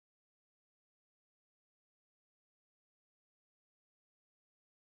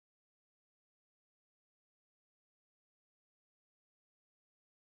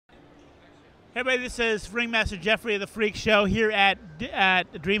Hey everybody, this is Ringmaster Jeffrey of the Freak Show here at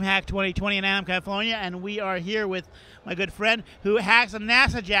DreamHack 2020 in Anaheim, California, and we are here with my good friend who hacks a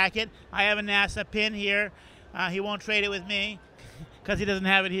NASA jacket. I have a NASA pin here. He won't trade it with me because he doesn't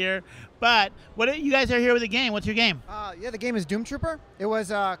have it here. But you guys are here with a game. What's your game? Yeah, the game is Doom Trooper. It was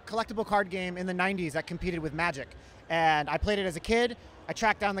a collectible card game in the 90s that competed with Magic. And I played it as a kid. I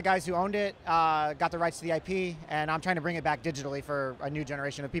tracked down the guys who owned it, got the rights to the IP, and I'm trying to bring it back digitally for a new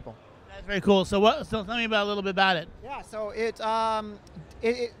generation of people. That's very cool. So tell me a little bit about it. Yeah, so it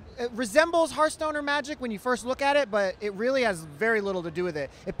resembles Hearthstone or Magic when you first look at it, but it really has very little to do with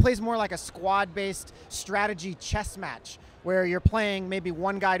it. It plays more like a squad-based strategy chess match, where you're playing maybe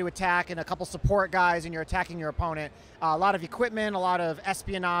one guy to attack and a couple support guys, and you're attacking your opponent. A lot of equipment, a lot of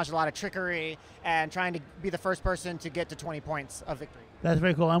espionage, a lot of trickery, and trying to be the first person to get to 20 points of victory. That's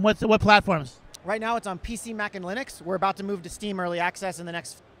very cool. And what platforms? Right now it's on PC, Mac, and Linux. We're about to move to Steam Early Access in the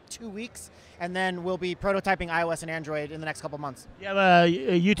next 2 weeks, and then we'll be prototyping iOS and Android in the next couple months. You have a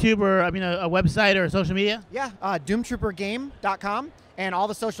YouTube or a website or social media? Yeah, DoomTrooperGame.com, and all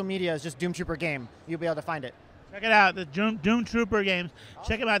the social media is just Doom Trooper Game. You'll be able to find it. Check it out, the Doom Trooper games.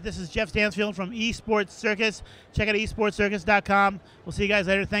 Check them out. This is Jeff Stansfield from Esports Circus. Check out esportscircus.com. We'll see you guys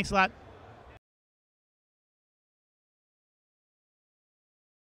later. Thanks a lot.